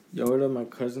Yo, what up, my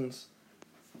cousins?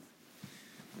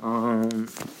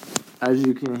 As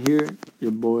you can hear,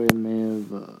 your boy may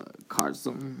have caught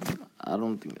something. I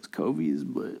don't think it's COVID's,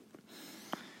 but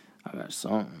I got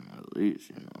something at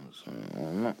least, you know. So I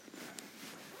don't know.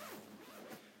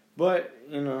 But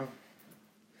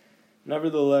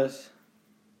nevertheless,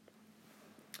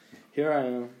 here I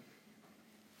am.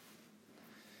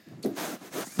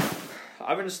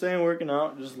 I've been working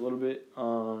out just a little bit.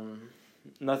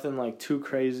 Nothing like too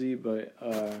crazy, but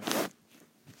I've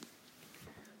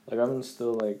been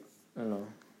still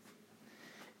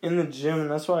in the gym,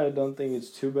 and that's why I don't think it's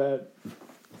too bad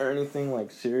or anything like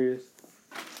serious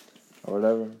or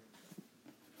whatever.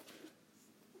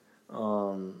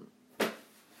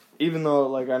 Even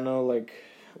though I know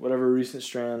whatever recent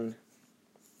strand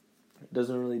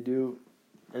doesn't really do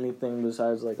anything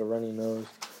besides a runny nose.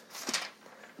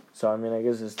 So I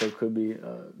guess it still could be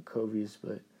COVID's,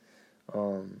 but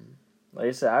like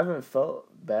I said, I haven't felt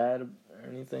bad or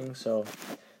anything, so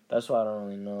that's why I don't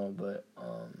really know. But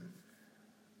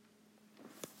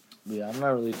yeah, I'm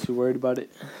not really too worried about it.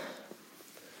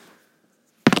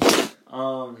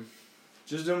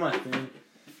 Just doing my thing.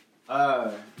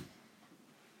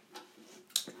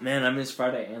 Man, I missed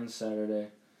Friday and Saturday.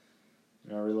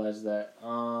 I realized that.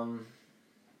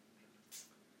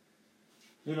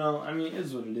 It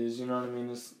is what it is. You know what I mean?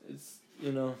 It's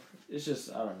it's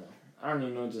just, I don't know. I don't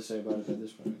even know what to say about it at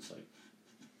this point. It's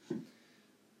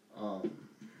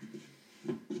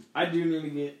I do need to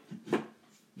get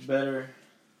better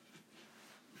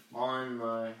on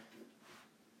my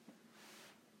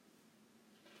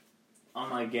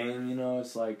game.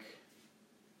 It's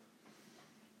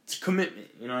it's a commitment.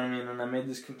 You know what I mean? And I made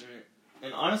this commitment.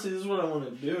 And honestly, this is what I want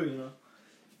to do.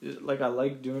 I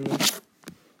like doing it.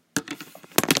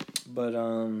 But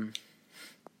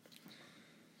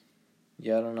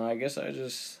yeah, I don't know. I guess I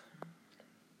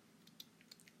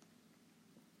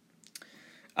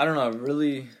don't know. I've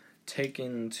really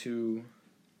taken to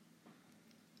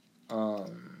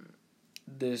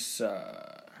this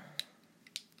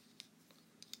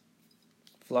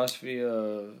philosophy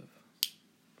of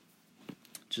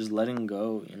just letting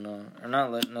go, or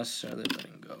not necessarily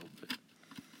letting go, but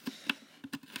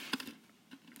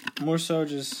more so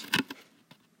just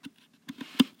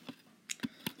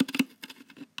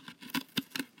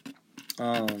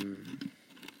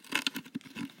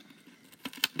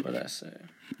what did I say?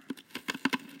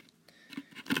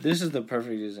 This is the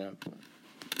perfect example.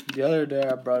 The other day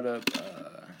I brought up,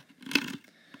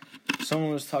 someone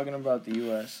was talking about the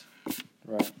U.S.,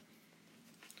 right?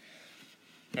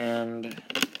 And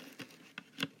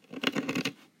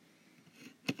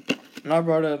I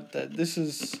brought up that this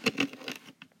is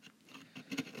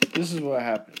what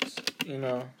happens,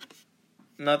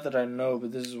 Not that I know,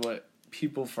 but this is what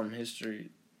people from history,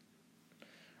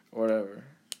 or whatever,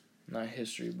 not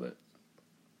history, but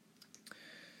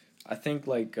I think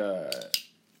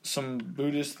some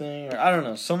Buddhist thing, or I don't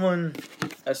know, someone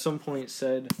at some point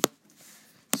said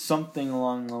something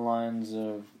along the lines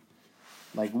of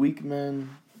weak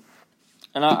men,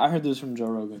 and I heard this from Joe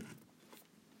Rogan,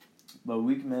 but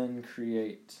weak men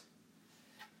create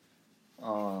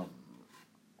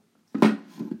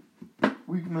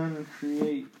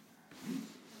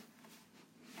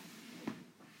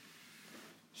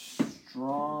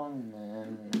strong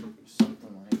men, or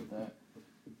something like that.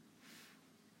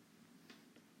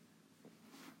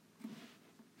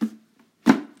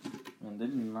 Man, they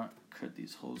did not cut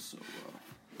these holes so well.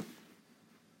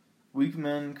 Weak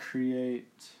men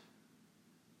create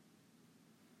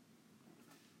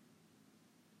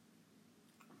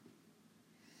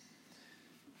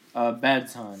bad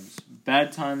times.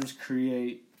 Bad times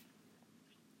create...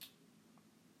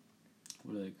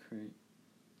 What do they create?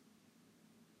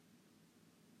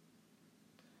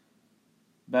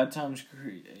 Bad times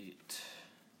create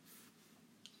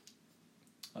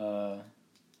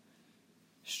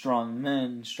strong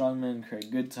men. Strong men create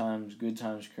good times. Good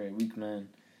times create weak men.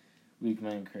 Weak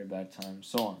men create bad times.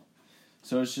 So on.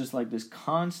 So it's just this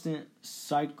constant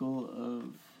cycle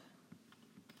of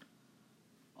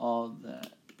all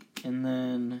that. And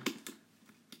then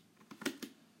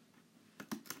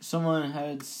someone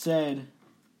had said,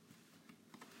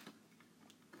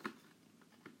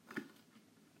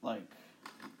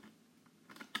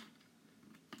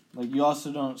 you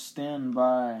also don't stand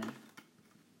by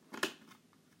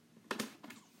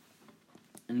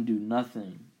and do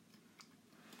nothing.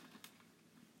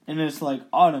 And it's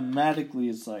automatically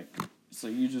it's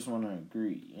you just want to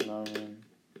agree, you know what I mean?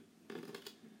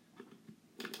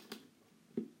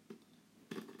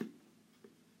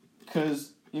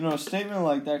 Because, a statement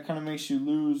like that kind of makes you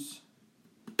lose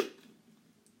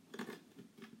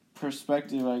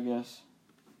perspective, I guess.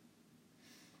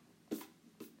 But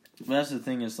that's the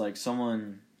thing, it's like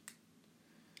someone...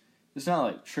 It's not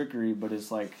like trickery, but it's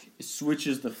like it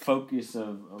switches the focus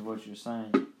of what you're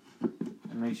saying.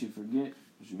 It makes you forget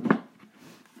what you meant.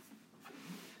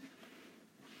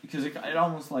 Because it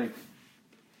almost like...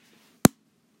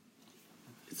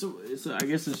 I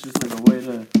guess it's just like a way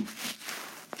to...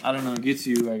 I don't know, it gets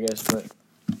you, I guess, but...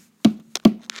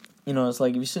 You know, it's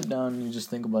like if you sit down and you just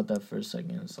think about that for a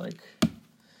second, it's like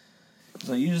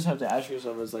you just have to ask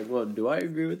yourself, it's like, well, do I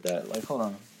agree with that? Like, hold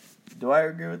on. Do I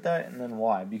agree with that? And then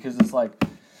why? Because it's like,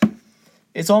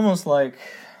 it's almost like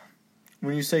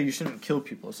when you say you shouldn't kill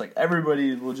people, it's like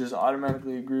everybody will just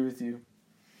automatically agree with you.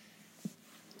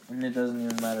 And it doesn't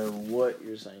even matter what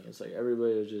you're saying. It's like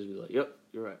everybody will just be like, yep,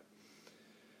 you're right.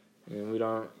 And we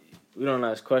don't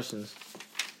ask questions.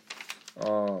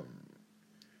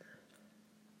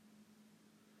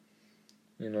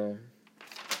 You know.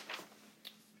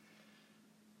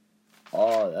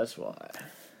 Oh, that's why.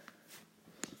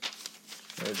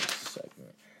 Wait a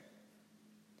second.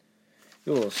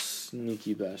 You little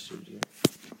sneaky bastard, you.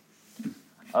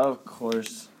 Of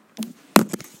course.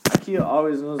 IKEA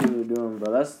always knows what they're doing,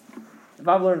 bro. If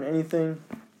I've learned anything,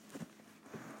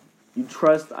 you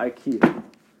trust IKEA.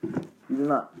 You do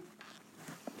not.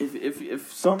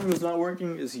 If something is not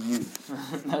working, it's you.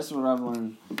 That's what I've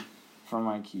learned from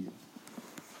IKEA.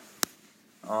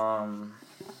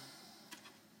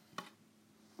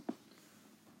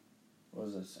 What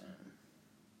was I saying?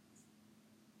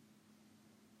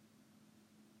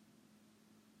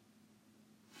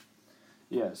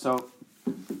 Yeah, so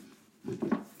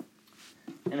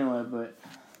anyway, but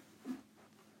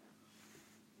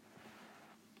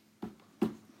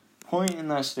point in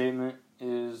that statement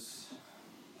is,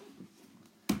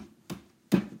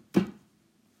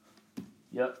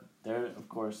 yep, there, of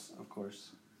course,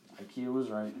 IKEA was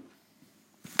right.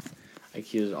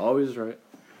 IKEA is always right.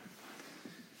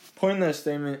 Point in that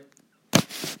statement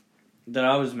that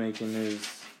I was making is,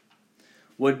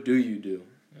 what do you do?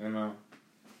 You know?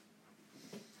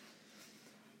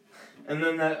 And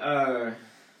then that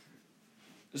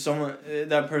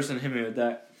person hit me with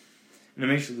that, and it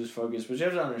makes you lose focus. But you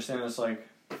have to understand, it's like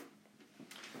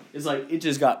it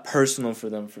just got personal for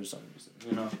them for some reason,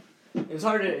 you know? It's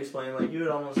hard to explain, like, you would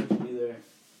almost have to be there.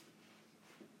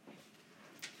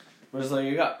 But it's like,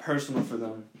 it got personal for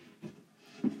them.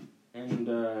 And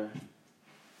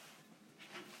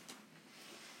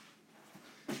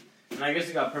I guess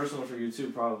it got personal for you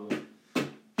too, probably.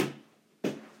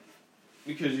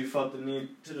 Because you felt the need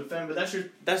to defend. But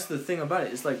that's the thing about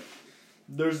it. It's like,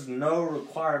 there's no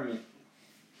requirement.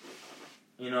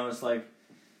 You know, it's like,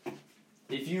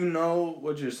 if you know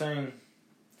what you're saying,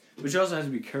 but you also have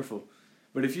to be careful.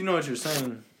 But if you know what you're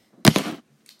saying,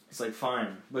 it's like,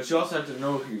 fine. But you also have to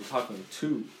know who you're talking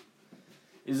to.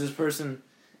 Is this person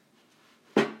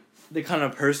the kind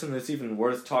of person that's even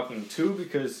worth talking to?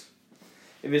 Because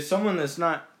if it's someone that's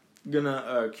not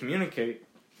gonna communicate,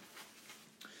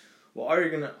 well, are you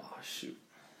gonna... Oh, shoot.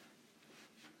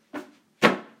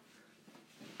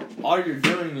 All you're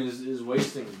doing is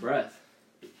wasting breath.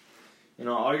 You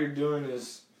know, all you're doing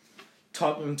is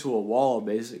talking to a wall,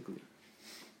 basically.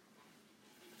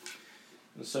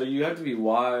 And so you have to be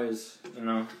wise, you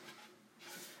know,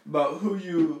 about who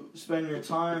you spend your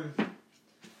time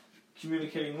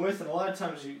communicating with. And a lot of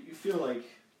times you feel like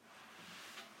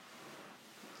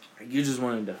you just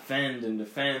want to defend and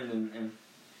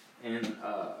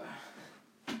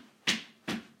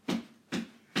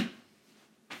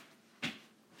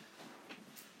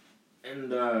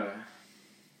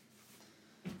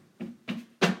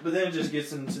but then it just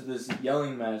gets into this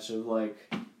yelling match of like,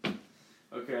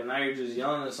 okay, now you're just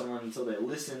yelling at someone until they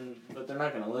listen, but they're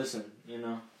not going to listen, you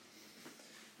know?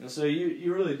 And so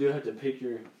you really do have to pick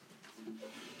your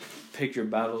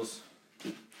battles.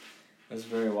 That's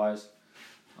very wise.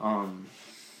 But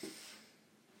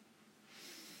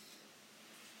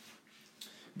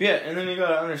yeah, and then you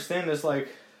gotta understand this, like,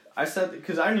 I said,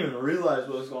 because I didn't even realize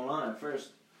what was going on at first.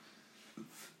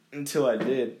 Until I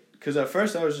did. Because at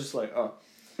first I was just like, oh.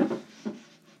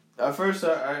 At first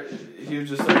he was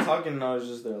just like talking and I was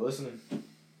just there listening.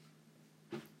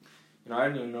 You know, I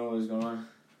didn't even know what was going on.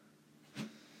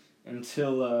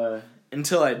 Until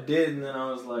I did, and then I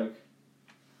was like,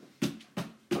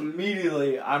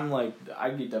 immediately I'm like, I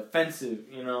get defensive,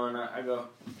 you know, and I go,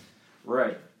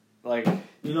 right. Like,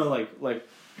 you know, like,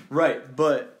 right,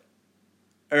 but,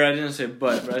 or I didn't say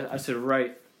but I said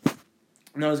right.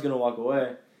 And I was going to walk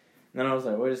away. And then I was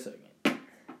like, wait a second.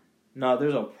 No,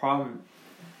 there's a problem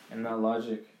in that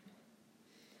logic.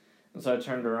 And so I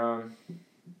turned around.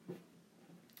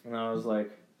 And I was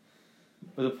like,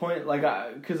 But the point, like,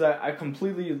 because I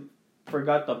completely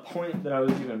forgot the point that I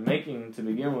was even making to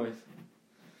begin with.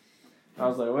 I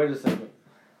was like, wait a second,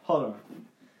 hold on.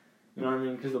 You know what I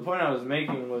mean? Because the point I was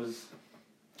making was,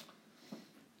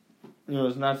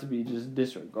 it's not to be just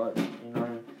disregarded. You know what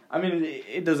I mean? I mean,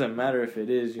 it doesn't matter if it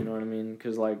is. You know what I mean?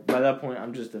 Because like by that point,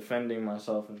 I'm just defending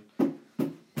myself, and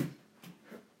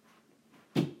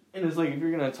it's like if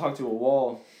you're gonna talk to a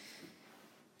wall,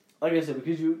 like I said,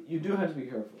 because you do have to be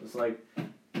careful. It's like,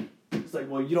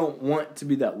 well, you don't want to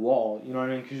be that wall. You know what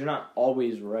I mean? Because you're not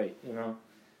always right. You know,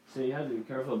 so you have to be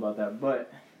careful about that.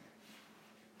 But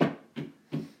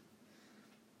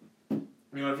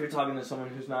if you're talking to someone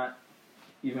who's not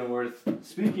even worth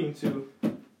speaking to,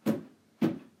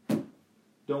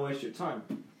 don't waste your time,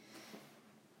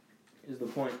 is the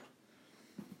point.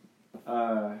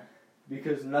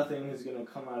 Because nothing is going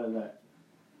to come out of that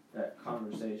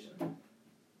conversation.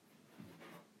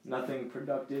 Nothing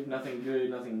productive, nothing good,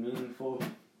 nothing meaningful.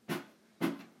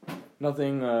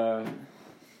 Nothing that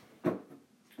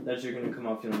you're going to come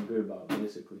out feeling good about,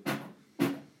 basically.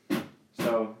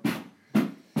 So,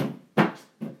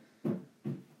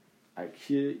 I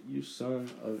kid you, son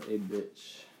of a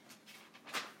bitch.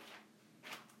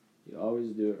 You always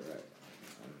do it right.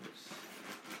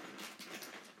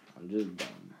 I'm just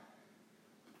dumb.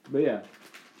 But yeah.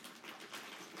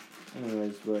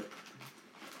 Anyways, but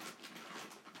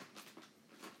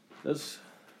that's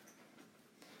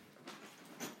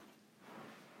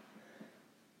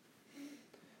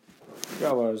I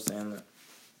forgot what I was saying.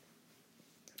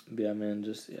 But yeah, man,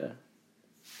 it's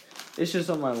just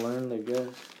something I learned, I guess.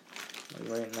 Like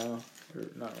right now, or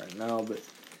not right now, but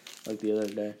like the other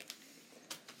day.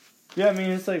 Yeah, I mean,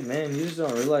 it's like, man, you just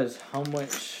don't realize how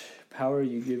much power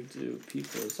you give to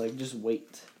people. It's like, just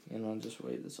wait. Just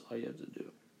wait. That's all you have to do.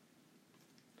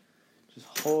 Just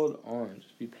hold on.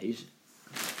 Just be patient.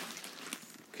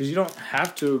 Because you don't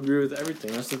have to agree with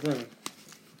everything. That's the thing.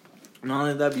 Not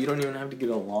only that, but you don't even have to get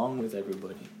along with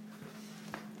everybody.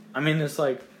 I mean, it's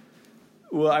like,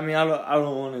 well, I mean, I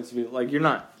don't want it to be, like, you're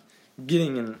not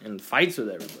getting in fights with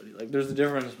everybody. Like, there's a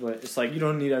difference, but it's like, you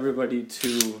don't need everybody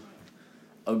to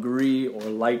agree or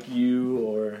like you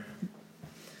or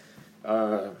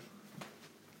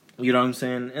you know what I'm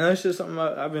saying? And that's just something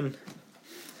I've been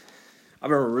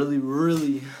really,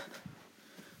 really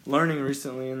learning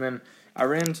recently. And then I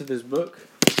ran into this book,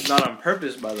 not on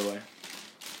purpose, by the way,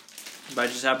 but I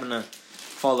just happened to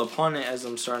fall upon it as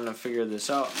I'm starting to figure this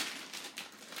out.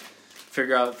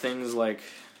 Figure out things like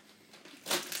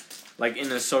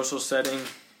in a social setting,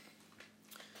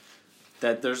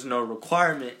 that there's no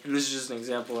requirement, and this is just an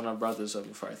example, and I brought this up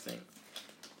before, I think.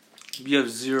 You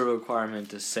have zero requirement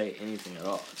to say anything at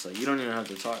all. It's like, you don't even have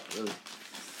to talk, really.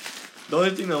 The only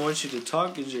thing that wants you to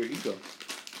talk is your ego.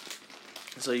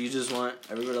 So you just want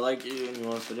everybody to like you, and you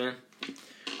want to fit in.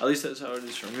 At least that's how it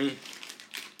is for me.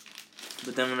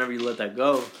 But then whenever you let that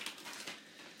go,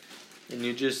 and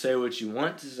you just say what you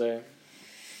want to say,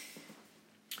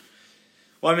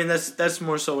 well, I mean, that's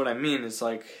more so what I mean. It's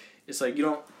like you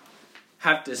don't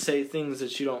have to say things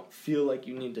that you don't feel like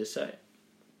you need to say.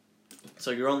 So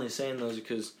you're only saying those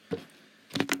because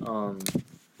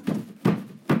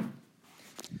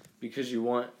you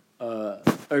want, or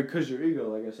because your ego,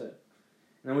 like I said.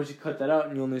 And then once you cut that out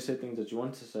and you only say things that you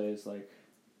want to say, it's like,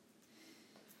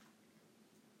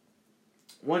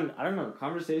 I don't know,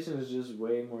 conversation is just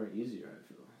way more easier, I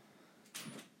feel.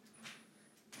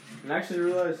 And I actually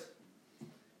realized,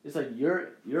 it's like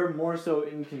you're more so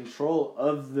in control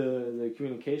of the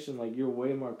communication. Like, you're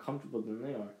way more comfortable than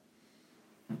they are.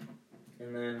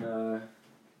 And then, I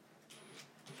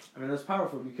mean, that's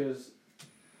powerful because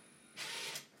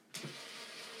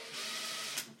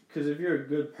if you're a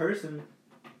good person,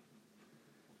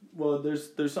 well,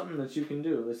 there's something that you can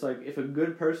do. It's like, if a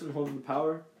good person holds the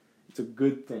power, it's a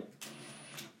good thing.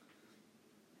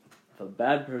 If a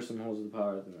bad person holds the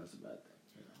power, then that's a bad thing.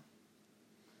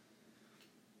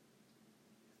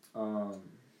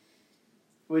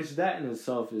 Which that in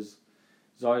itself is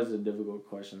always a difficult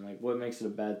question. Like, what makes it a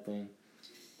bad thing?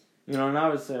 And I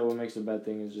would say what makes it a bad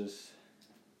thing is just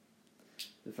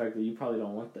the fact that you probably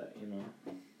don't want that,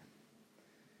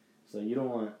 So you don't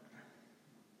want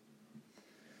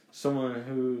someone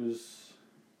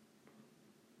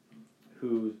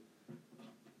who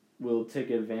will take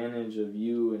advantage of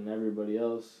you and everybody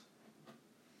else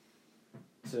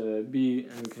to be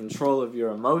in control of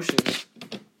your emotions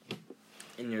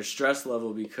and your stress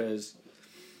level, because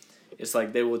it's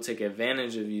like they will take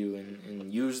advantage of you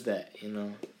and use that,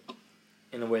 in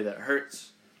a way that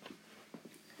hurts.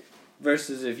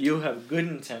 Versus if you have good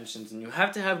intentions, and you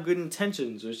have to have good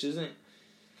intentions, which isn't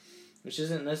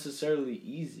necessarily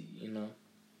easy,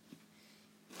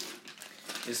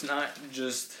 it's not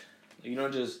just, you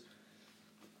don't just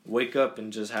wake up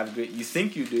and just have good, you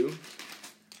think you do.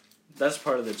 That's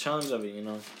part of the challenge of it, you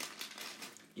know.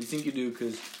 You think you do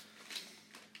because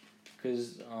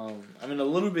I mean, a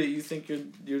little bit you think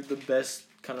you're the best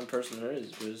kind of person there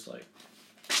is, but it's like,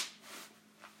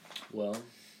 well,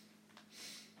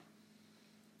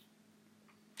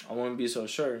 I wouldn't be so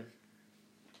sure.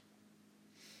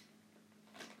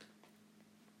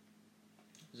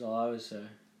 That's all I would say.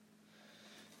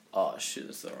 Oh shit,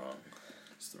 it's the wrong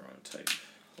type.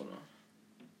 Hold on.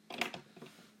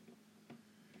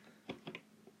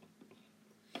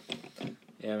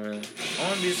 Yeah, man. I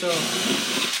want to be so...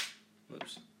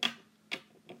 Whoops.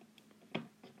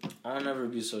 I'll never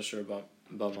be so sure about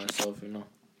myself, you know.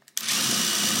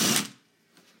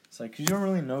 It's like, 'cause you don't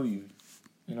really know you.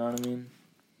 You know what I mean?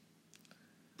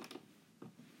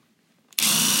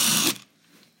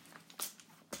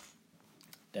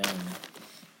 Damn.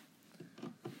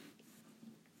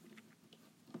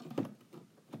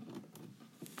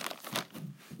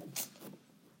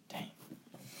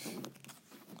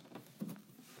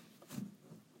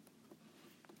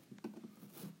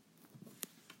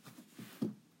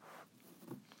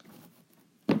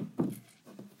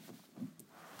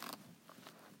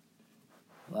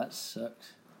 Well, that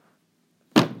sucks.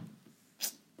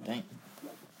 Dang.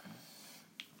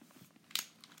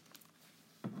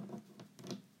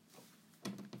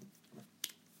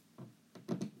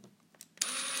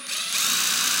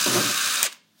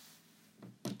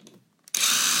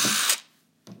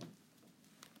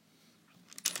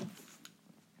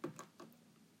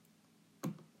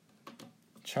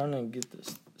 Trying to get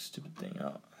this stupid thing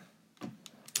out.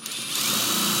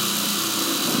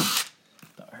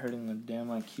 Without hurting the damn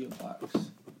IKEA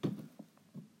box.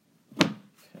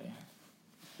 Okay.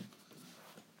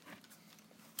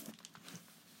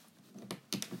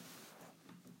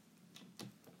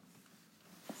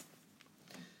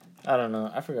 I don't know.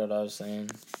 I forgot what I was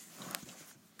saying.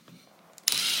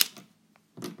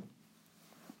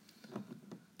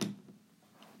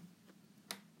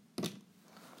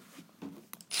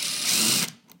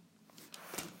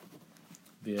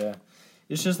 Yeah,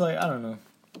 it's just like, I don't know.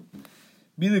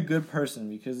 Be the good person,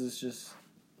 because it's just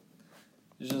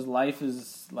life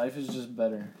is just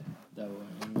better that way,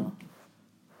 you know.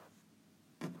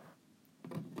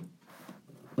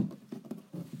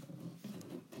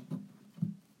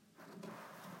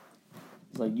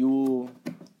 It's like you will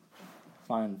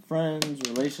find friends,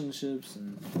 relationships,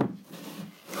 and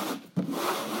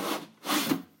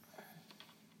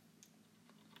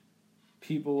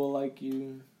people will like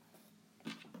you.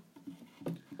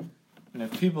 And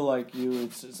if people like you,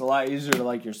 it's a lot easier to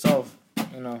like yourself,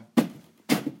 you know.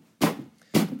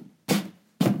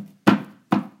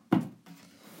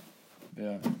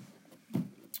 Yeah.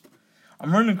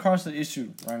 I'm running across the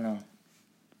issue right now.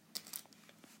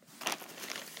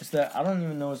 It's that I don't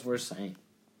even know what's worth saying,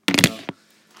 you know.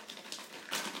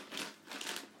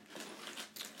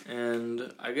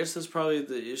 And I guess that's probably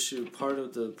the issue, part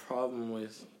of the problem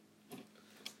with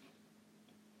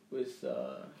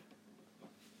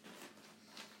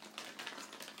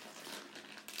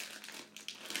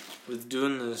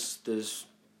doing this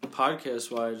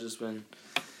podcast. Why I just been,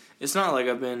 it's not like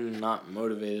I've been not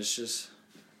motivated, it's just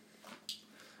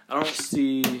I don't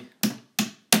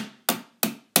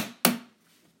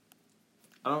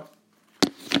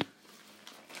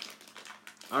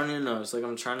even know. It's like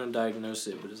I'm trying to diagnose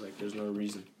it, but it's like there's no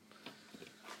reason.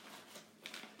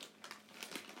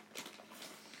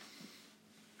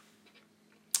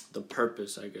 The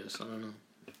purpose, I guess. I don't know.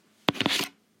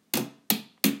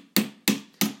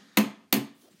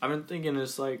 I've been thinking,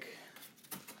 it's like,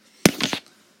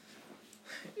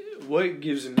 what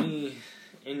gives me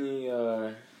any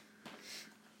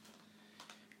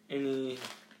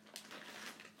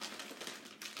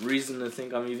reason to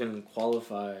think I'm even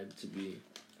qualified to be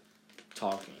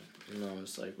talking? You know,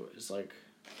 it's like,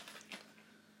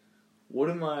 what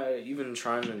am I even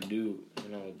trying to do, you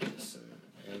know, with this?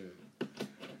 And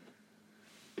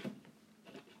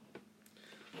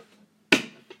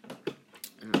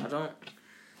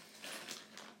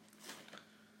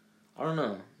I don't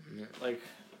know, like,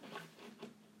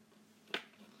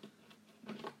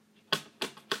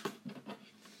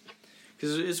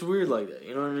 because it's weird like that,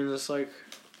 you know what I mean? It's like,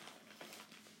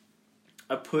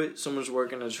 I put so much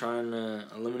work into trying to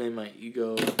eliminate my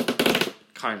ego,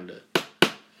 kinda,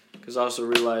 because I also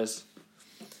realize,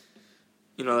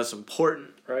 you know, that's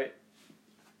important, right?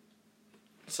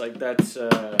 It's like, that's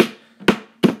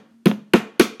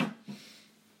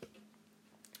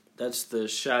the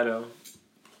shadow.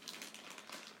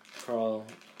 Carl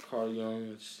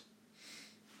Jung.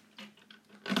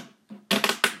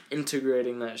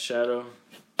 integrating that shadow.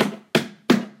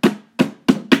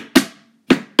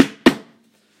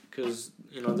 Because,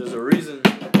 there's a reason.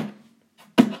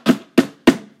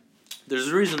 There's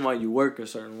a reason why you work a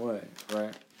certain way,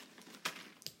 right?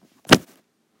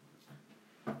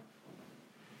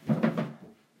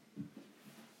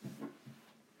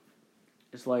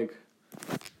 It's like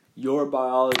your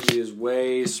biology is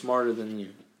way smarter than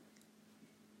you.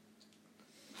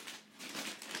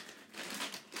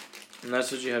 And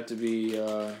that's what you have to be, you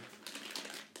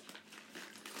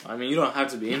don't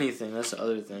have to be anything, that's the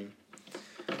other thing.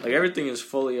 Like, everything is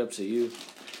fully up to you.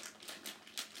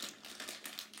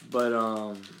 But,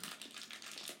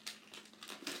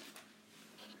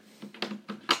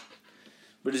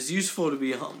 it's useful to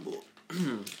be humble.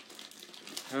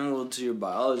 Humble to your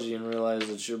biology and realize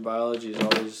that your biology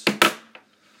is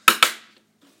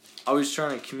always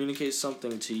trying to communicate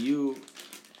something to you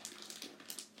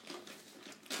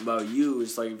about you.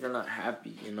 It's like if you're not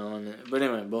happy, but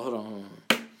hold on.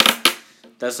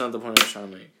 That's not the point I was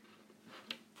trying to make.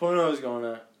 The point I was going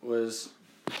at was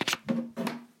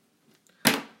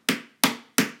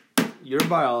your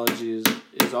biology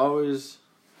is always,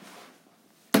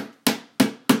 or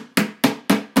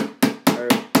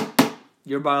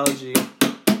your biology,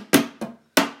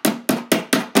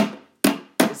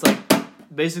 it's like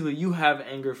basically you have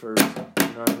anger for a reason, you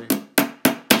know what I mean?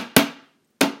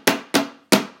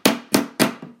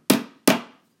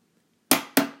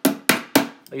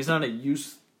 Like, it's not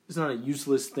a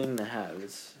useless thing to have.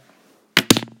 It's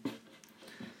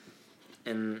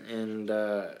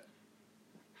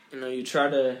you try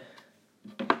to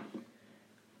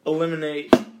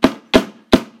eliminate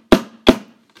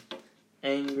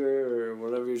anger or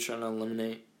whatever you're trying to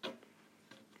eliminate,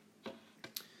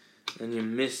 and you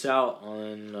miss out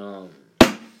on on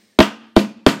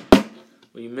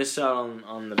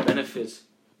the benefits.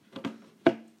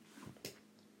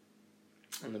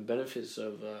 And the benefits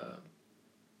of that,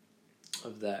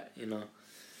 of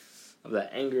that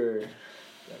anger,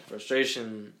 that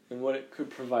frustration, and what it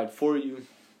could provide for you.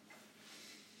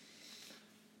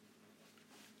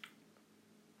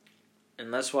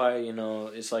 And that's why,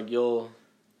 it's like you'll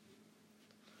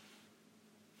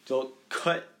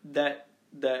cut that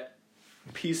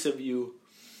piece of you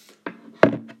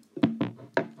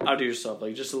out of yourself,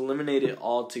 like just eliminate it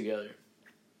altogether.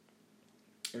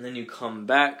 And then you come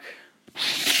back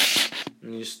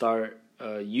and you start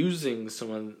using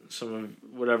some of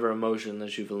whatever emotion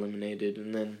that you've eliminated,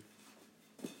 and then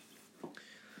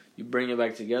you bring it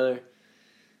back together,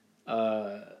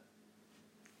 and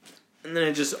then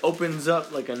it just opens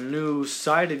up like a new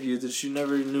side of you that you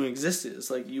never knew existed.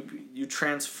 It's like you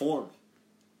transform,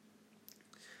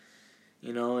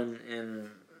 and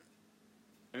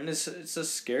it's a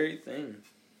scary thing.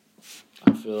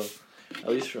 I feel, at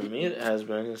least for me, it has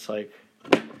been. It's like,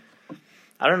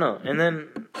 I don't know. And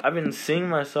then I've been seeing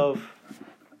myself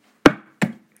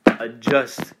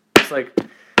adjust. It's like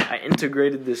I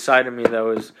integrated this side of me that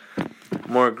was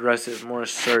more aggressive, more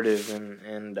assertive,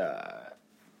 and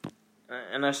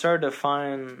I started to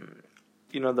find,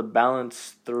 the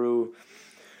balance through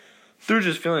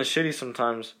just feeling shitty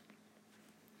sometimes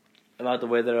about the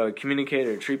way that I would communicate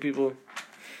or treat people.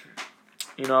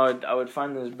 I would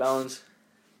find this balance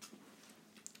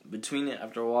between it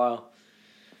after a while,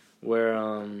 where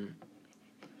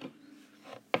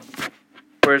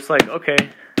it's like, okay,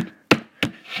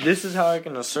 this is how I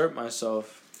can assert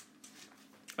myself,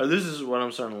 or this is what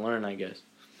I'm starting to learn, I guess.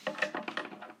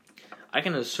 I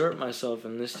can assert myself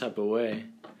in this type of way,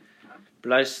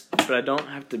 but I don't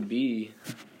have to be,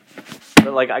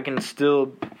 but like I can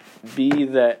still be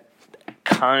that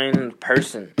kind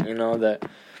person, that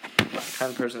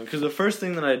kind of person. Because the first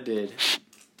thing that I did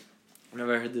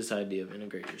whenever I heard this idea of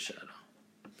integrate your shadow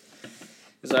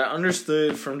is I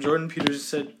understood from Jordan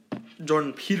Peterson,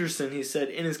 he said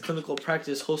in his clinical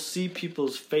practice, he'll see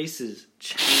people's faces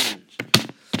change.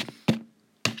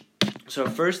 So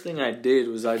first thing I did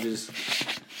was I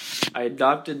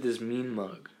adopted this mean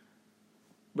mug.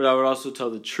 But I would also tell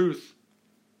the truth.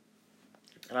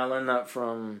 And I learned that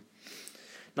from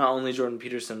not only Jordan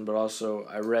Peterson, but also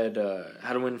I read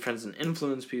How to Win Friends and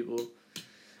Influence People.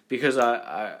 Because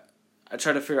I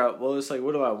try to figure out, well, it's like,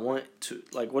 what do I want to,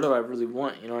 like, what do I really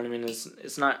want? You know what I mean?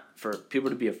 It's not for people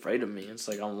to be afraid of me. It's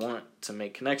like I want to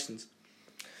make connections.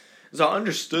 So I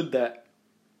understood that.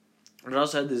 But I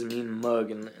also had this mean mug,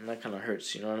 and that kind of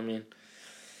hurts, you know what I mean?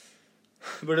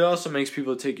 But it also makes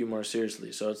people take you more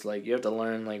seriously. So it's like you have to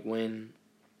learn, like, when,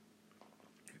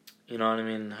 you know what I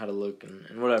mean, how to look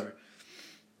and whatever.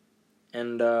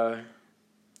 And,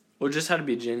 just how to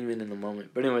be genuine in the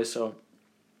moment. But anyway, so,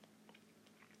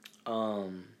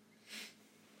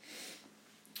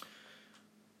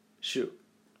 Shoot.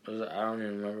 I don't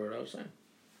even remember what I was saying.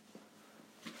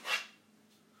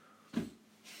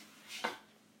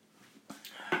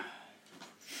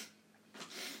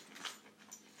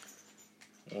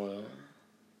 Well,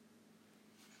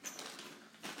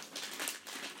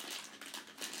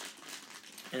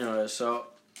 anyway, so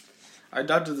I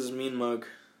adopted this mean mug.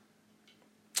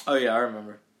 Oh yeah, I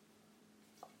remember.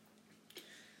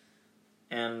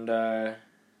 And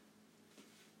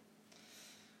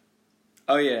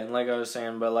oh yeah, and like I was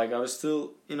saying, but like I was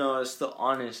still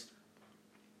honest.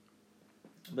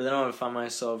 But then I would find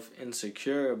myself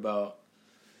insecure about,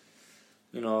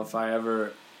 if I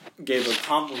ever gave a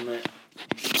compliment,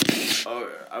 or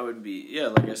I would be,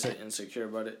 like I said, insecure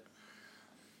about it.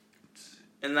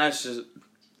 And that's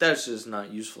just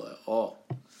not useful at all.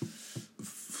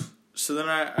 So then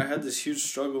I had this huge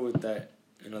struggle with that,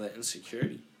 that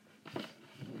insecurity.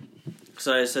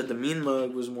 So I said the mean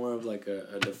mug was more of like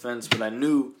a defense, but I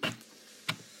knew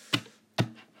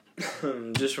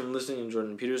just from listening to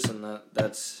Jordan Peterson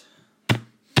that's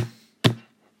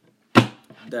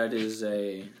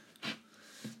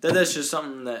just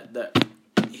something that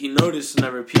he noticed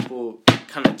whenever people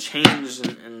kind of changed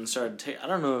and started I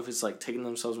don't know if it's like taking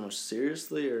themselves more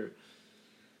seriously or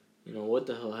what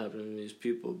the hell happened to these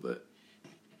people, but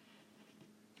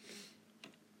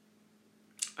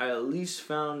I at least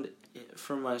found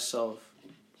for myself,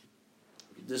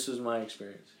 this was my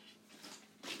experience.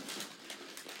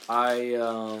 I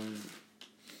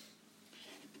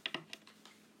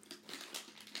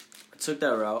took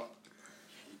that route,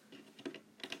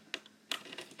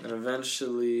 and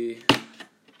eventually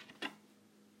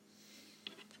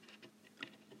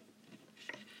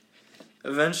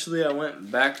I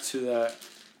went back to that.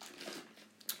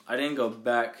 I didn't go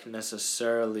back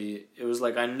necessarily. It was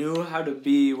like I knew how to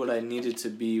be what I needed to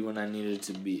be when I needed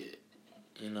to be it.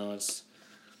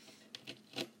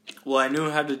 I knew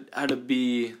how to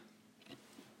be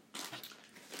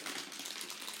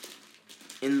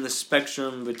in the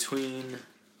spectrum between,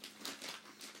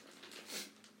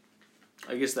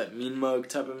 I guess, that mean mug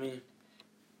type of me,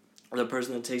 the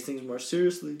person that takes things more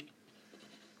seriously,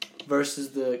 versus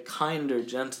the kinder,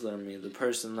 gentler me, the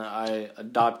person that I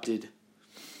adopted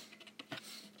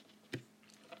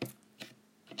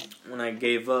when I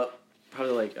gave up,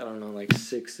 probably like, I don't know, like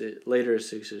later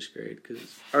 6th grade,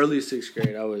 because early 6th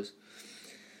grade, I was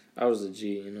a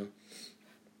G,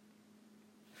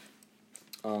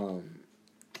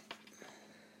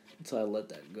 until I let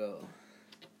that go,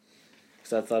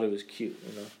 because I thought it was cute,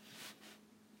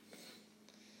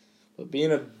 but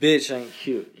being a bitch ain't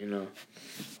cute,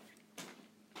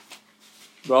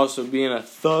 but also being a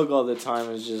thug all the time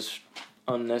is just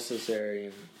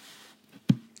unnecessary,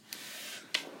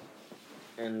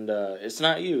 and it's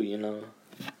not you,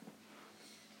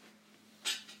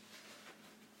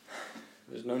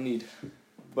 There's no need.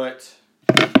 But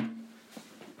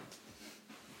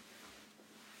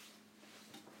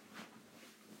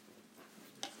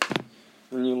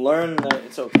when you learn that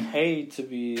it's okay to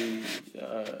be,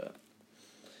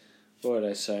 what would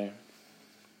I say?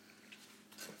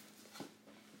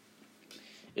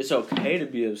 It's okay to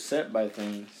be upset by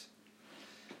things,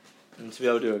 and to be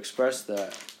able to express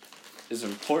that is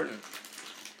important.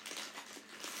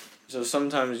 So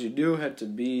sometimes you do have to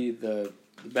be the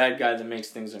bad guy that makes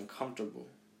things uncomfortable,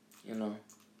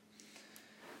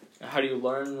 How do you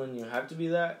learn when you have to be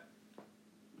that?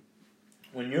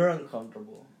 When you're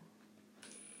uncomfortable.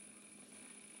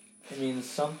 It means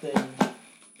something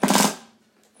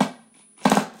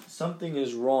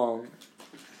is wrong.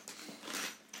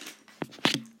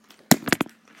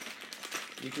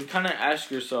 You can kind of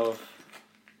ask yourself,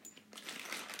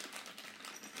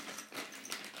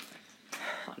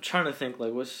 I'm trying to think,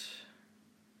 like, what's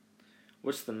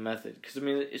the method? Because,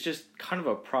 it's just kind of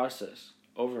a process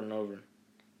over and over.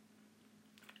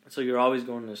 So you're always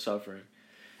going to suffering.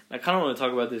 And I kind of want to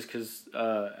talk about this because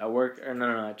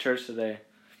at church today,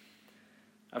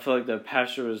 I feel like the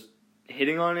pastor was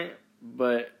hitting on it,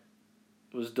 but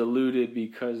was diluted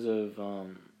because of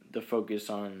the focus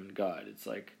on God. It's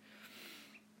like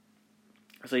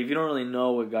if you don't really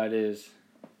know what God is,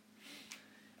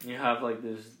 and you have like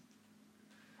this,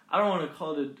 I don't want to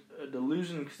call it a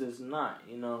delusion because it's not,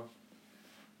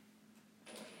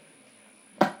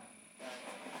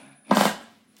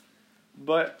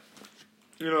 But,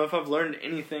 if I've learned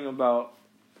anything about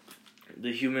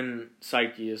the human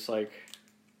psyche, it's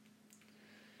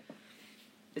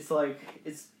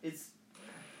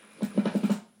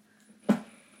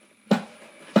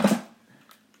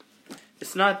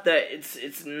not that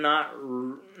it's not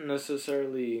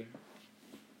necessarily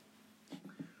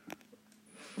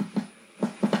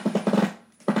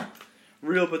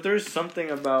real, but there's something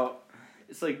about,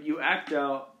 it's like you act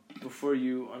out before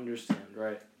you understand,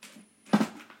 right?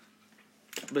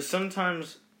 But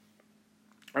sometimes,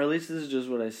 or at least this is just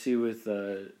what I see with,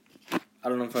 I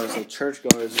don't know if I would say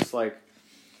churchgoers, it's like,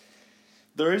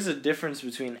 there is a difference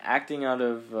between acting out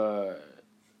of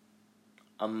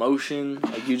emotion,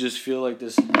 like you just feel like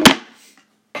this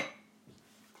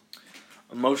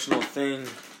emotional thing,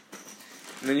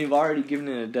 and then you've already given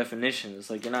it a definition. It's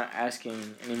like you're not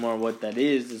asking anymore what that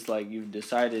is. It's like you've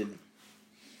decided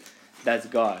that's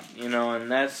God,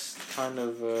 and that's kind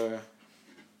of,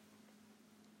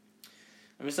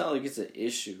 it's not like it's an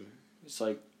issue. It's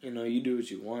like, you do what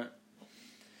you want,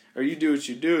 or you do what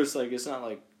you do. It's like, it's not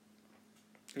like,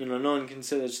 no one can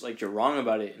say that like you're wrong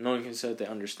about it. No one can say that they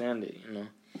understand it,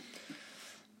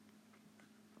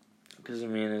 Because,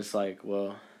 it's like,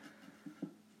 well,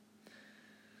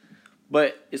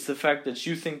 but it's the fact that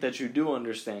you think that you do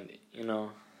understand it,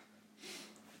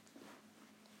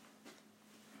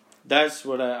 That's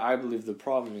what I believe the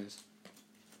problem is.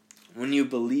 When you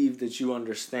believe that you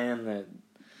understand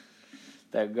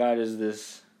that God is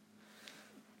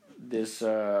this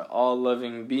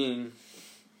all-loving being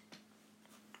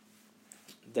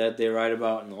that they write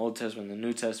about in the Old Testament, the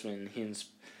New Testament, and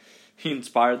he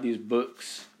inspired these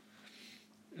books,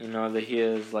 that he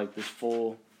has like this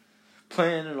full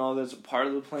plan and all that's a part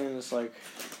of the plan. It's like,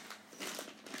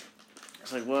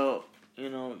 well, you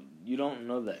don't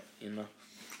know that,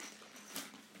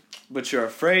 but you're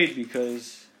afraid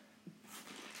because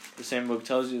the same book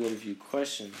tells you that if you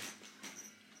question,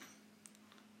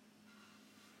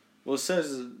 well, it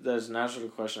says that it's natural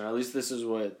to question, or at least this is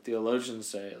what theologians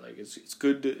say, like, it's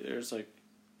good to, it's like,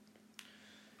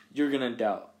 you're gonna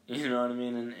doubt, you know what I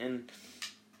mean, and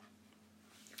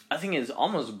I think it's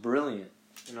almost brilliant,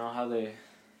 how they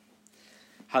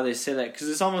say that, because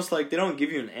it's almost like they don't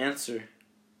give you an answer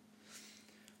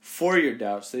for your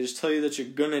doubts, they just tell you that you're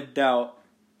gonna doubt,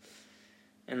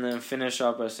 and then finish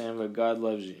off by saying, but God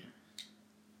loves you,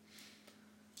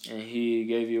 and he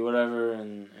gave you whatever,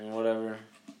 and whatever.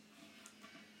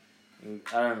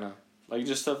 I don't know. Like,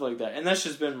 just stuff like that. And that's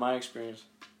just been my experience.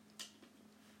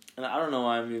 And I don't know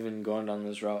why I'm even going down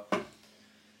this route.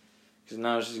 Because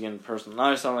now it's just getting personal. Now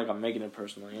I sound like I'm making it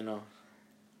personal,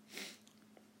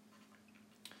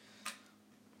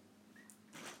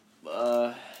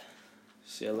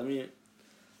 So yeah, let me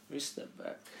step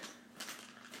back.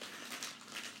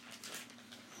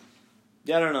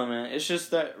 Yeah, I don't know, man. It's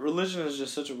just that religion is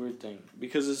just such a weird thing.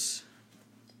 Because it's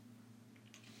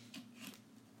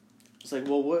like,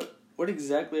 well, what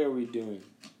exactly are we doing?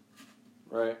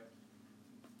 Right?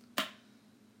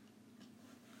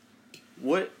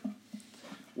 What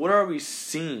are we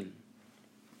seeing?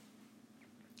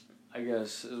 I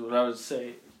guess is what I would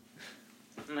say.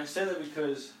 And I say that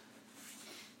because,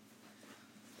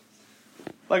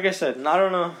 like I said, and I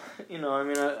don't know,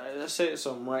 I say it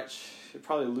so much, it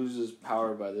probably loses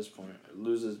power by this point. It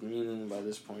loses meaning by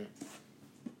this point.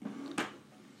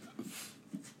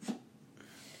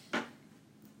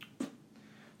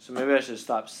 So maybe I should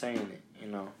stop saying it,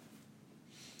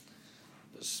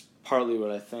 That's partly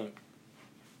what I think.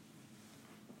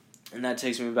 And that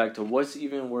takes me back to what's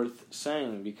even worth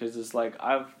saying, because it's like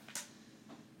I've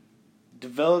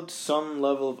developed some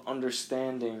level of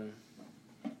understanding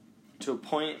to a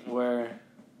point where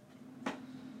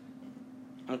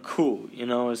I'm cool,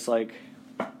 it's like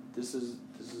this is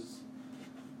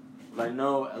what I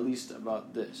know at least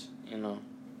about this,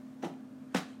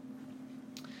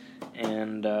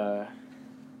 And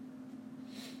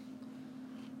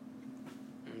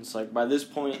it's like, by this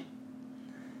point,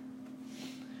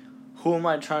 who am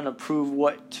I trying to prove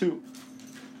what to?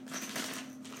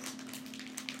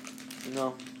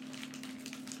 And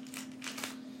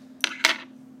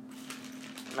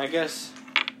I guess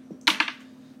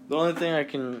the only thing I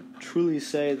can truly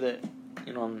say that,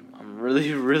 I'm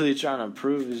really, really trying to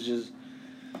prove is just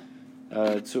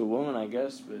to a woman, I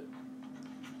guess, but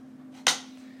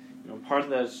part of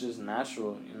that is just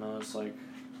natural, it's like,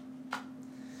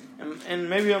 and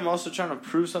maybe I'm also trying to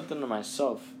prove something to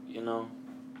myself,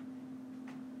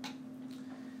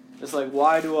 It's like,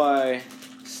 why do I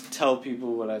tell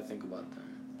people what I think about them?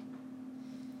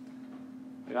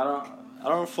 Like, I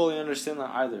don't fully understand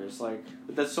that either. It's like,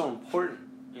 but that's so important,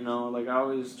 like, I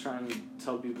always try and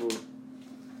tell people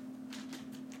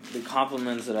the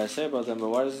compliments that I say about them, but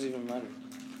why does it even matter?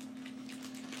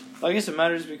 Well, I guess it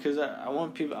matters because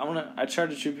I try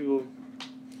to treat people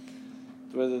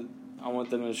the way that I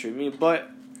want them to treat me, but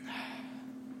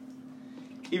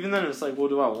even then it's like, well,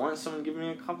 do I want someone giving me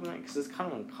a compliment? Because it's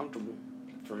kind of uncomfortable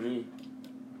for me.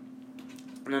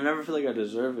 And I never feel like I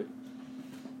deserve it.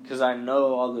 because I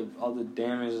know all the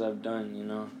damage I've done, you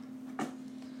know.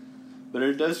 But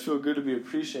it does feel good to be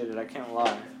appreciated. I can't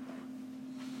lie.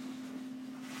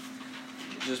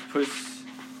 It just puts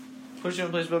you in a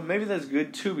place, but maybe that's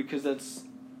good too, because that's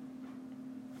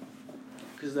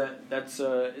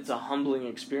it's a humbling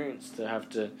experience to have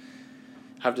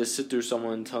to sit through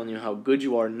someone telling you how good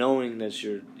you are, knowing that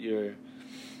you're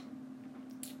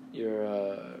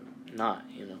not,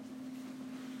 you know.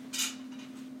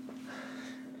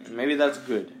 And maybe that's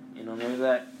good, you know. Maybe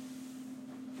that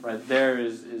right there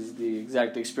is the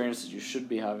exact experience that you should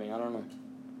be having. I don't know.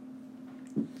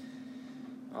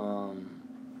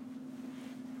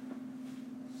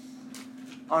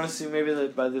 Honestly, maybe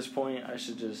that by this point I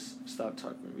should just stop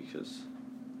talking, because,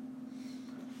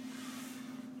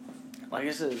 like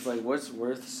I said, it's like, what's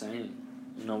worth saying?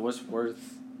 You know, what's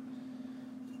worth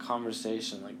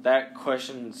conversation? Like, that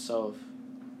question itself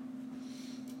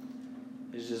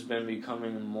has just been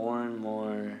becoming more and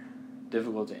more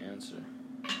difficult to answer.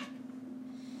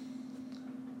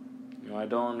 You know, I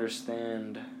don't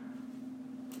understand,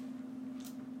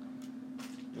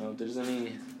 you know, if there's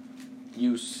any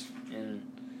use in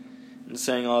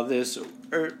saying all this,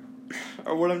 or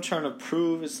what I'm trying to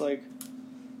prove. It's like,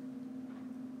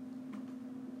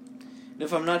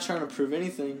 if I'm not trying to prove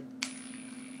anything,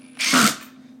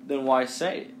 then why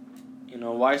say it? You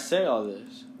know, why say all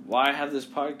this? Why have this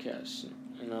podcast?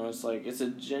 You know, it's like, it's a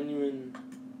genuine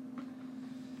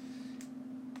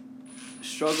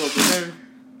struggle, but then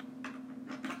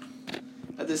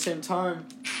at the same time,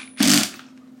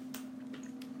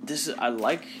 I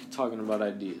like talking about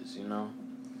ideas, you know.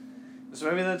 So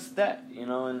maybe that's that, you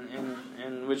know,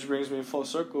 and which brings me full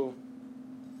circle.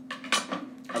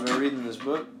 I've been reading this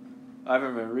book. I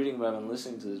haven't been reading, but I've been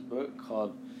listening to this book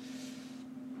called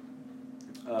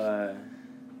The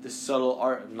Subtle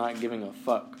Art of Not Giving a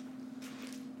Fuck.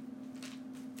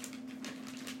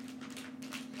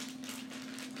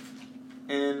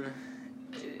 And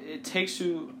it takes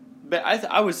you, but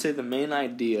I would say the main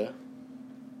idea,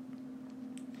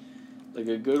 like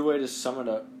a good way to sum it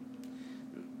up,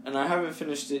 and I haven't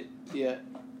finished it yet,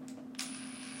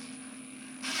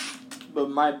 but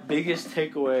my biggest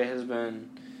takeaway has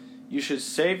been, you should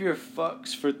save your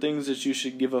fucks for things that you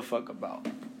should give a fuck about.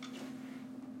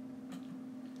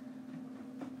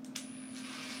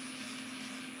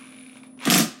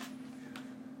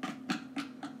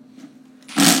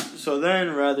 So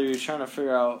then, rather, you're trying to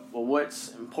figure out, well,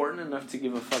 what's important enough to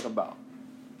give a fuck about?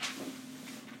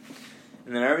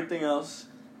 And then everything else,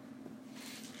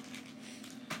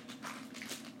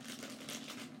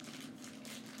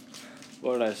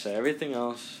 what would I say? Everything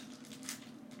else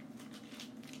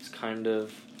is kind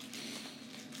of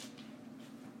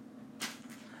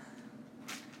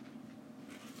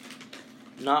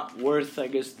not worth, I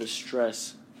guess, the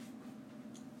stress.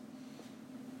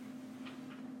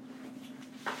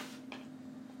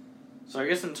 So I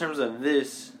guess in terms of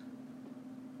this,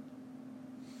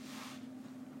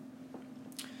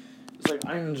 it's like,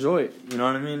 I enjoy it, you know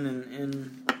what I mean?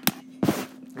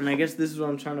 And I guess this is what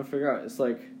I'm trying to figure out. It's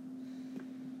like,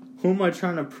 who am I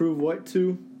trying to prove what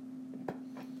to?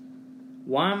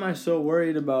 Why am I so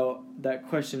worried about that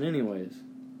question anyways?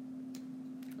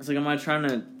 It's like, am I trying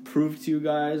to prove to you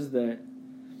guys that,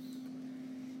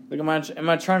 like, am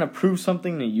I trying to prove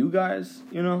something to you guys,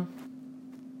 you know?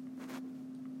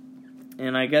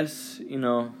 And I guess, you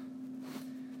know,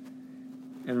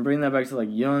 and bring that back to, like,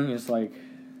 Jung, it's like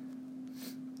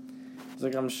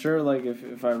I'm sure, like,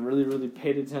 if I really, really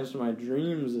paid attention to my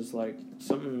dreams, it's like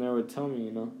something there would tell me,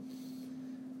 you know?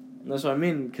 And that's what I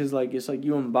mean, because, like, it's like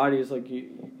you embody, it's like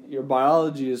your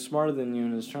biology is smarter than you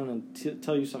and is trying to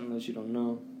tell you something that you don't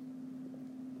know.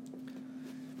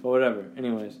 But whatever,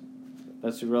 anyways,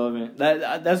 that's irrelevant.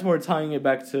 That's more tying it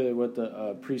back to what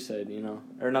the priest said, you know?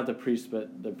 Or not the priest,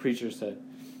 but the preacher said.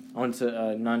 I went to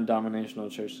a non-denominational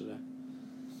church today.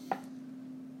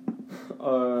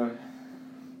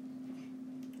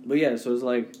 But yeah, so it's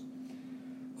like,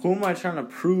 who am I trying to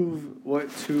prove what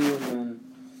to, and then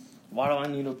why do I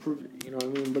need to prove it? You know what I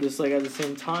mean? But it's like, at the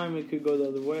same time, it could go the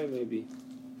other way, maybe.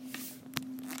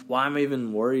 Why am I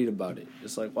even worried about it?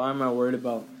 It's like, why am I worried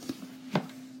about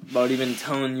even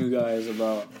telling you guys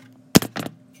about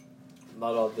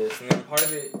all this? And then part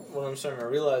of it, what I'm starting to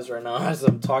realize right now as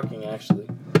I'm talking, actually,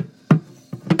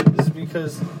 is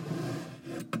because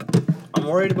I'm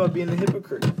worried about being a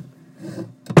hypocrite.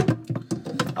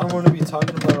 I don't want to be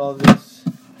talking about all this,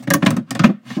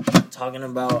 talking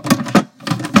about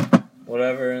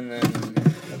whatever, and then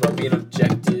about being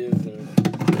objective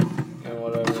and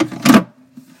whatever,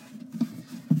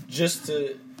 just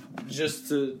to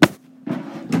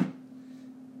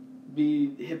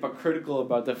be hypocritical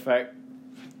about the fact,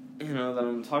 that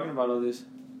I'm talking about all this.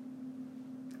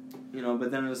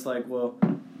 But then it's like, well,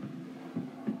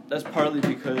 that's partly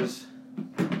because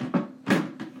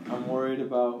I'm worried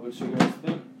about what you guys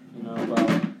think,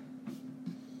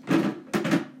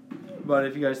 about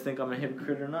if you guys think I'm a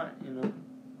hypocrite or not,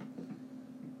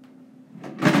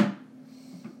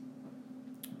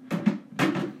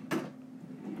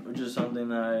 Which is something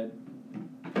that I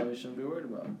probably shouldn't be worried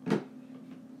about.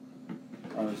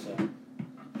 I would say.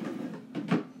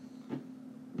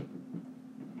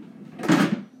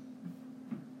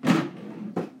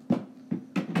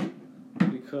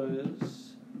 Because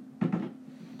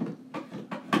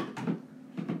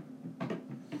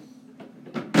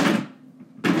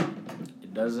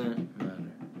it doesn't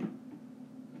matter.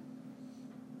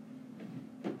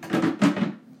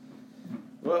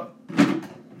 Well,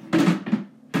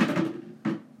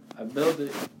 I built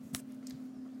it.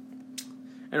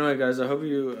 Anyway, guys, I hope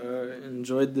you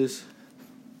enjoyed this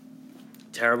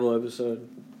terrible episode.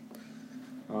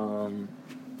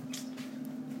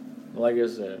 Like I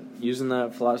said, using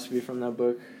that philosophy from that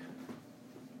book,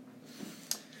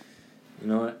 you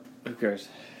know what? Who cares?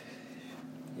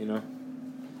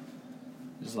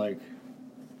 It's like,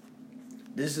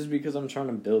 this is because I'm trying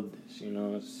to build this,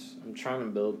 I'm trying to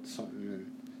build something,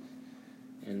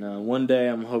 and one day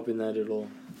I'm hoping that it'll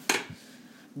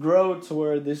grow to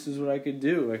where this is what I could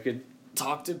do. I could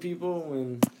talk to people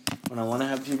when I want to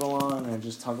have people on, or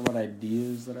just talk about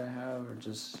ideas that I have, or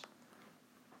just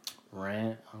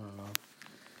rant. I don't know.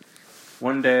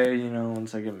 One day,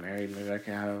 once I get married, maybe I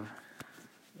can have,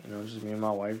 just me and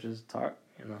my wife just talk,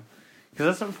 because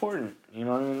that's important.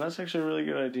 That's actually a really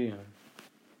good idea.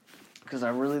 Because I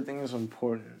really think it's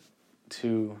important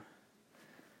to.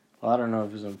 Well, I don't know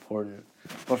if it's important,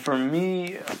 but for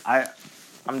me,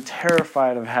 I'm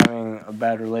terrified of having a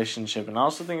bad relationship, and I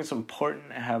also think it's important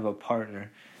to have a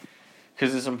partner.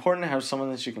 Because it's important to have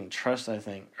someone that you can trust, I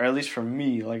think. Or at least for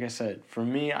me, like I said. For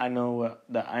me, I know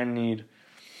that I need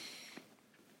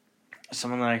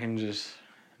someone that I can just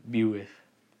be with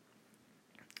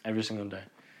every single day.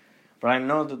 But I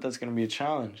know that that's going to be a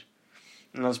challenge.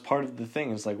 And that's part of the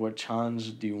thing. It's like, what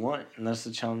challenge do you want? And that's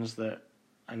the challenge that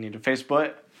I need to face.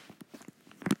 But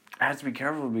I have to be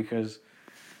careful because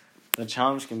the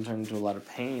challenge can turn into a lot of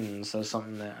pain. And so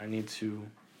something that I need to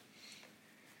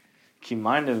keep in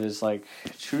mind of is like,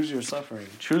 choose your suffering.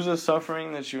 Choose a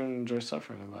suffering that you enjoy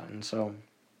suffering about. And so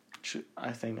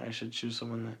I think I should choose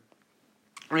someone that,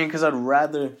 because I'd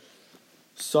rather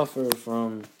suffer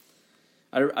from,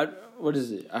 what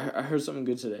is it? I heard something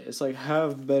good today. It's like,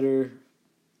 have better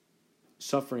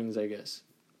sufferings, I guess.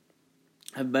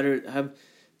 Have better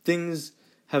things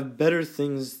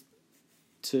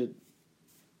to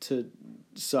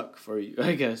suck for you,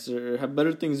 I guess, or have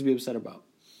better things to be upset about.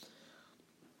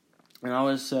 And I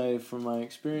would say, from my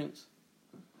experience,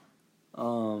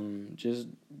 just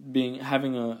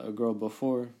having a girl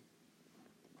before,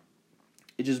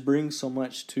 it just brings so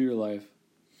much to your life,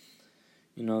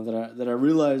 that I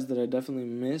realized that I definitely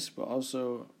miss, but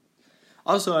also,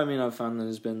 I've found that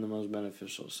it's been the most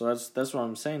beneficial. So that's what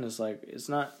I'm saying. It's like, it's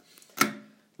not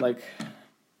like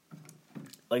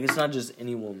it's not just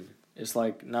any woman. It's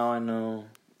like, now I know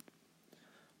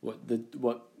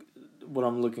what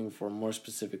I'm looking for more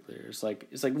specifically. It's like,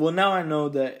 well, now I know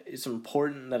that it's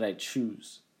important that I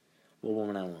choose what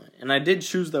woman I want. And I did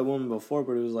choose that woman before,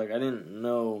 but it was like, I didn't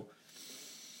know,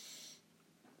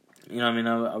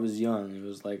 I was young. It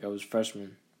was like, I was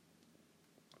freshman.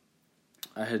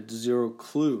 I had zero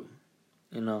clue,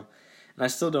 and I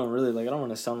still don't really, I don't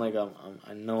want to sound like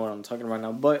I know what I'm talking about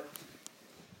now, but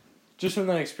just from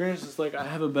that experience, it's like, I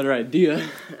have a better idea,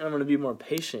 and I'm going to be more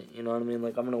patient, I'm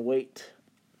going to wait.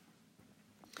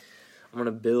 I'm going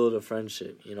to build a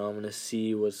friendship, I'm going to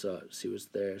see what's up, see what's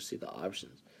there, see the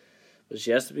options. But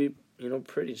she has to be,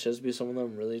 pretty. She has to be someone that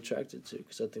I'm really attracted to,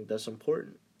 because I think that's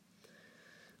important.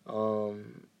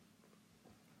 And,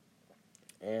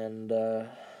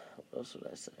 what else would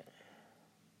I say?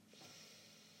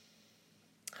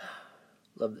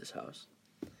 Love this house.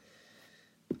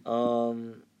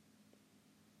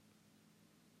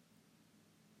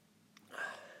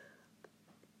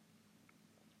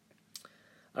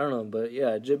 I don't know, but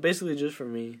yeah, basically just for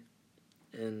me,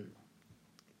 and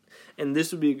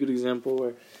this would be a good example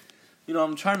where,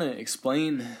 I'm trying to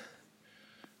explain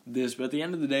this, but at the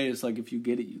end of the day, it's like, if you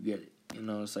get it, you get it.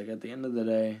 It's like, at the end of the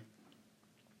day,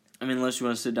 unless you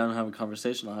want to sit down and have a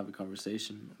conversation, I'll have a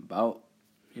conversation about,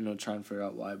 trying to figure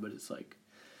out why, but it's like,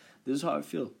 this is how I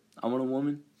feel. I want a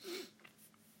woman.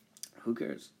 Who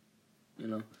cares?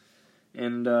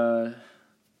 And I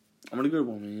want a good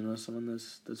woman, someone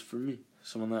that's for me.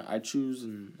 someone that I choose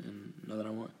and know that I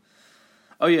want.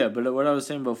 Oh yeah, but what I was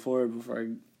saying before I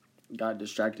got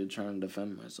distracted trying to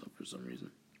defend myself for some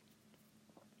reason.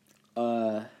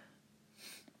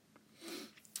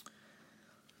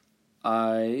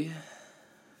 I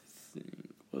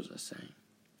think, what was I saying?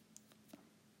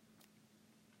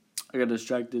 I got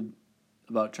distracted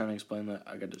about trying to explain that.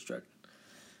 I got distracted.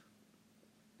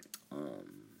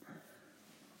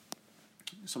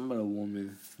 Something about a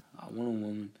woman. I want a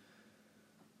woman.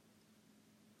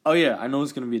 Oh yeah, I know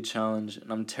it's going to be a challenge,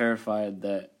 and I'm terrified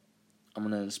that I'm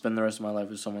going to spend the rest of my life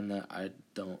with someone that I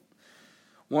don't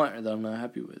want or that I'm not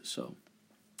happy with. So,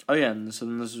 oh yeah, and so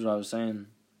then this is what I was saying.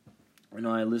 You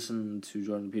know, I listened to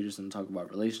Jordan Peterson talk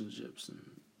about relationships and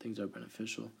things that are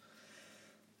beneficial.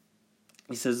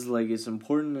 He says, like, it's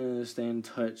important to stay in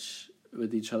touch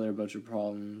with each other about your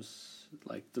problems,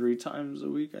 like, 3 times a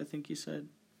week, I think he said.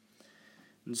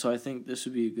 And so I think this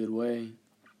would be a good way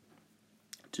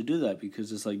to do that,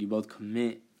 because it's like you both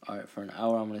commit, all right, for an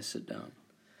hour I'm going to sit down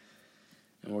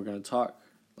and we're going to talk.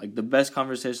 Like, the best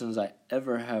conversations I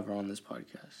ever have are on this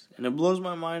podcast. And it blows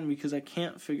my mind because I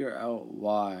can't figure out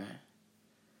why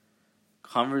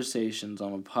conversations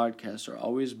on a podcast are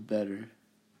always better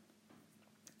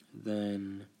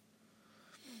than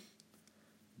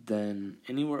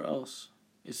anywhere else.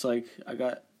 It's like,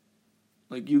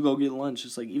 like, you go get lunch,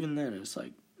 it's like, even then, it's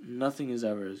like, nothing is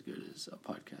ever as good as a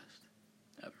podcast.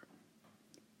 Ever.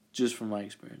 Just from my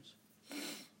experience.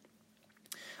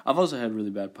 I've also had really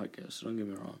bad podcasts, so don't get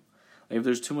me wrong. Like, if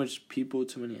there's too much people,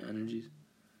 too many energies,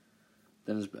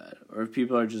 then it's bad. Or if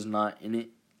people are just not in it,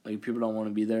 like, people don't want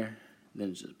to be there,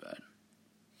 then it's just bad.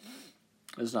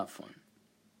 It's not fun.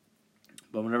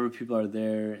 But whenever people are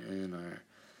there and are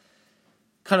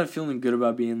kind of feeling good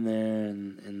about being there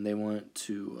and they want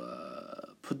to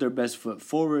put their best foot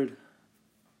forward,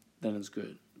 then it's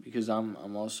good. Because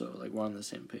I'm also, like, we're on the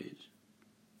same page.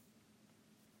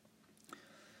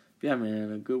 But yeah,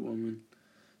 man, a good woman.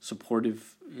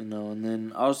 Supportive, you know. And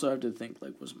then I also have to think,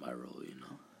 like, what's my role, you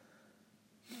know?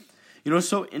 You know, it's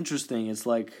so interesting. It's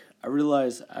like, I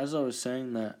realized as I was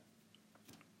saying that,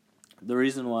 the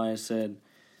reason why I said,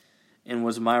 and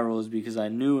what's my role, is because I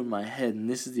knew in my head, and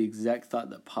this is the exact thought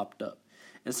that popped up.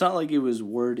 It's not like it was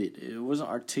worded. It wasn't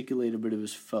articulated, but it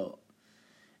was felt.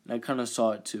 And I kind of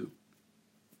saw it too.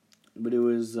 But it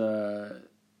was, I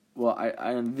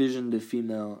envisioned a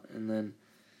female, and then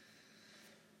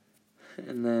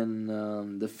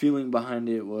the feeling behind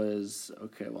it was,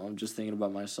 okay, well, I'm just thinking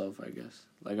about myself, I guess.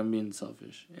 Like, I'm being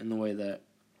selfish in the way that,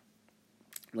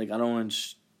 like, I don't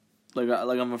want like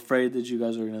I'm afraid that you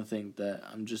guys are gonna think that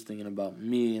I'm just thinking about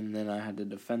me, and then I had to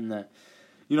defend that.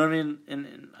 You know what I mean?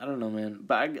 And I don't know, man.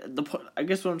 But I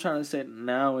guess what I'm trying to say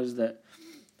now is that,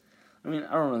 I mean,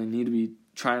 I don't really need to be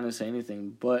trying to say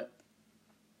anything, but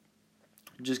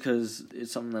just because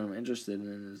it's something that I'm interested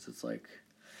in, it's like,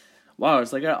 wow,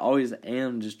 it's like I always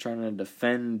am just trying to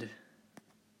defend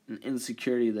an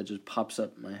insecurity that just pops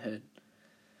up in my head.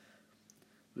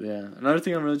 But yeah, another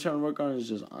thing I'm really trying to work on is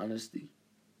just honesty.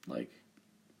 Like,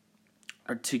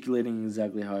 articulating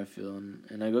exactly how I feel.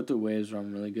 And I go through waves where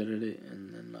I'm really good at it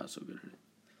and then not so good at it.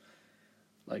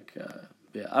 Like,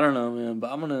 yeah, I don't know, man.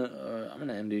 But I'm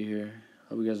gonna end it here.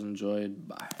 Hope you guys enjoyed.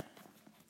 Bye.